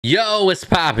Yo, what's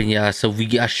poppin', y'all? So we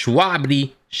got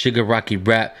Shwabadi, Shigaraki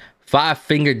rap,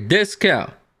 5-finger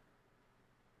discount.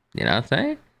 You know what I'm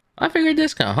saying? 5-finger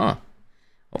discount, huh?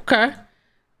 Okay.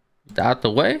 Out the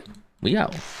way, we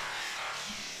out.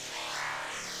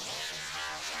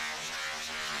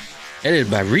 Edited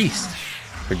by Reese.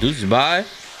 Produced by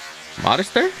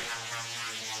Modester.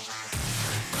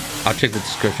 I'll check the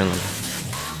description link.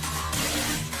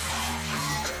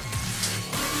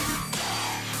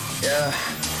 Yeah.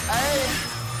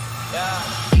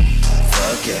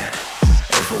 Fuck it.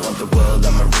 If I want the world,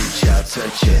 I'ma reach out,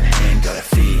 touch it. Ain't got a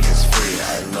fee, it's free.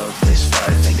 I love this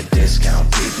 5-finger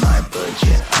discount. Beat my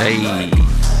budget. Hey.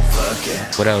 Fuck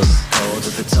it. What else? Hold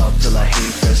at the top till I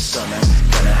heat the summer.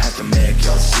 Gonna have to make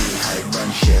y'all see how I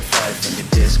run shit. 5-finger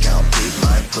discount. Beat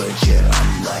my budget.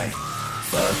 I'm like,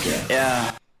 fuck it.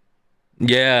 Yeah.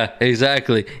 Yeah,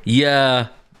 exactly. Yeah.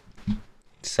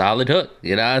 Solid hook.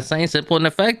 You know what I'm saying? Simple and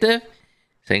effective.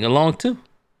 Sing along too.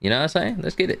 You know what I'm saying?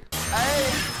 Let's get it.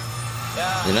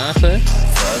 You know what I'm saying?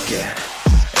 Fuck it.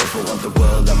 If I want the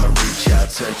world, I'ma reach out,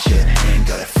 touch it. Ain't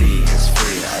got a fee, it's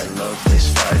free. I love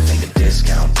this 5-finger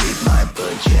discount. Beat my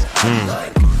budget. I'm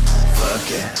like, fuck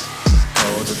it.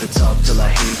 Hold at the top till I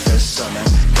heat the summer.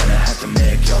 Gonna have to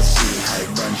make y'all see how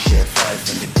I run shit.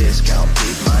 5-finger discount.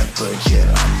 Beat my budget.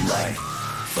 I'm like,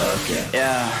 fuck it.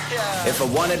 Yeah. If I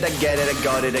wanted, I get it, I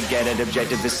got it, I get it.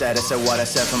 Objective is set, I said what I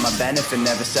said for my benefit.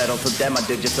 Never settled for them, I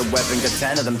did just a weapon. Got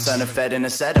 10 of them, turn a fed in a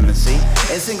sediment, see?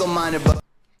 Ain't single-minded, but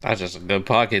That's just a good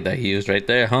pocket that he used right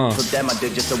there, huh? for them, I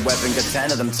did just a weapon. Got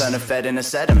 10 of them, turn a fed in a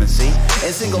sediment, see?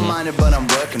 Ain't single-minded, but I'm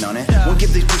working on it. Won't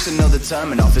give these priests another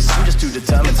term in office. I'm just too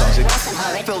determined, toxic.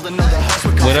 Filled another house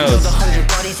with What else? 100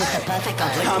 bodies, it's the perfect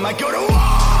complete. I might go to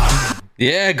war!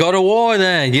 Yeah, go to war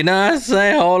then. You know what I'm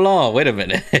saying? Hold on. Wait a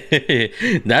minute.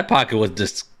 That pocket was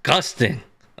disgusting.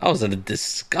 That was a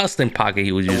disgusting pocket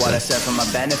he was using. What I said for my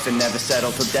benefit, never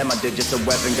settled for them. I did just a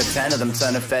weapon, got 10 of them,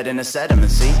 turn a fed in a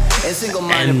sediment, see? Ain't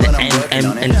single-minded, but I'm working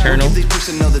on it. Internal. Give these priests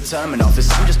another term in office.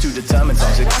 I'm just too determined,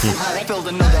 toxic. Filled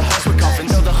another house with coffins.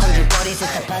 Another 100 bodies,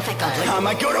 it's the perfect complete. I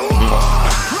might go to war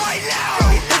right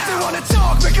now. If they wanna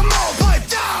talk, make them all pipe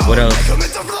down. What else? Make them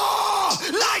into floor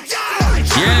like that.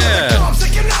 Yeah.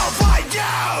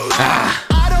 Ah.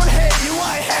 I don't hate you,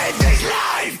 I hate this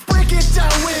life. Break it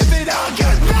down with it all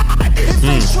goodbye. If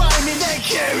they try me, they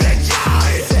kill and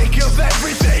die. Take up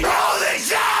everything all the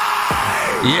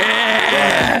time.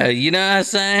 Yeah. You know what I'm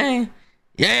saying?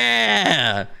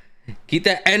 Yeah. Keep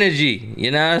that energy.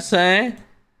 You know what I'm saying?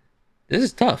 This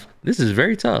is tough. This is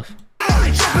very tough. I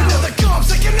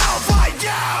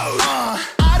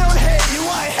don't hate you,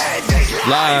 I hate this life.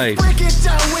 Live. Break it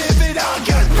down with it all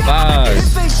goodbye. Live.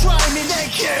 If they try me, they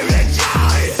kill and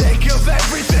die. Take up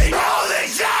everything all the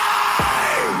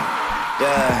time.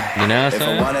 Yeah. You know what I'm If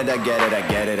saying? I want it, I get it, I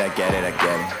get it, I get it, I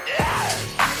get it.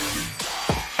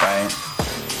 Right?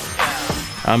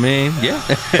 I mean, yeah.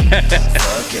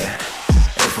 Fuck it.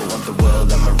 If I want the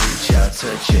world, I'ma reach out,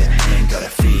 touch it. Ain't got a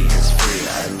fee, it's free.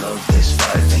 I love this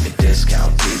 5-finger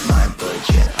discount. Beat my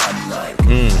budget. I'm like,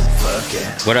 fuck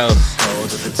it. What else? Hold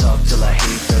at the top till I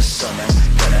heat the summer.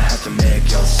 Gonna have to make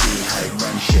y'all see how I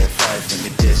run shit.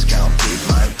 5-finger discount. Beat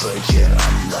my budget.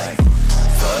 I'm like,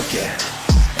 fuck it.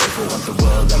 If I want the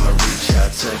world, I'ma reach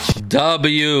out, touch it.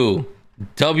 W.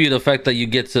 The fact that you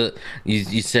get to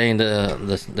you saying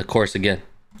the chorus again.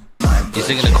 You're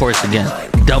singing the chorus again.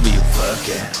 W. Fuck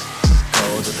it.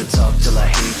 Hold at the top till I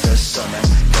heat the summer.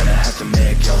 Gonna have to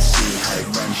make y'all see how I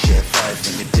run shit.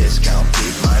 5-finger discount.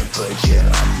 Beat my budget.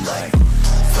 I'm like,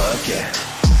 fuck it.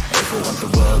 If I want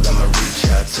the world, I'ma reach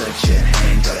out, touch it.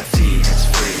 Ain't got a fee, it's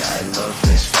free. I love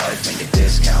this 5-finger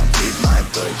discount. Beat my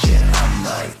budget. I'm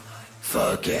like,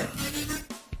 fuck it.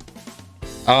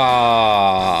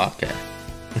 Oh, okay.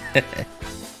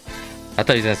 I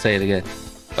thought he was gonna say it again,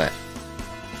 but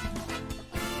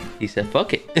he said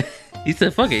fuck it. He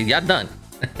said fuck it, y'all done.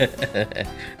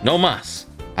 No mas.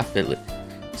 I feel it.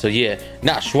 So yeah,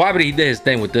 now Shwabadi, he did his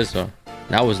thing with this one.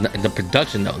 That was the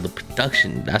production though. The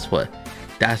production, that's what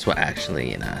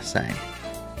actually, you know what I'm saying?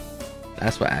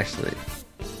 That's what actually.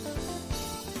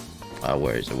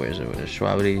 Where is it?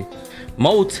 Shwabadi?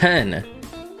 Mo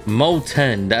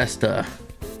 10, that's the,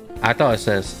 I thought it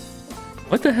says,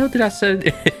 what the hell did I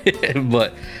say?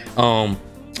 But Mo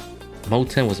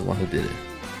 10 was the one who did it.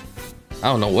 I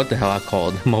don't know what the hell I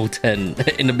called Mo 10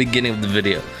 in the beginning of the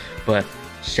video, but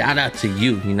shout out to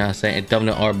you, you know what I'm saying? And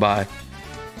thumbnail art by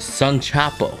Son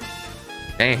Chapo.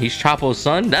 Damn, he's Chapo's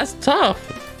son? That's tough.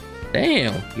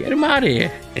 Damn, get him out of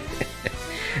here.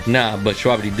 Nah, but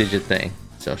Shwabadi did your thing.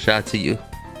 So shout out to you.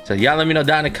 So y'all let me know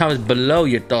down in the comments below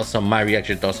your thoughts on my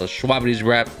reaction, thoughts on Shwabadi's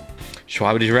rap,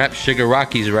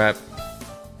 Shigaraki's rap.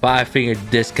 5-finger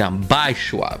discount by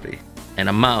Shwabadi. And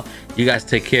I'm out. You guys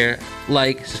take care.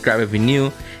 Like, subscribe if you're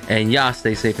new, and y'all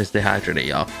stay safe and stay hydrated,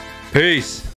 y'all. Peace.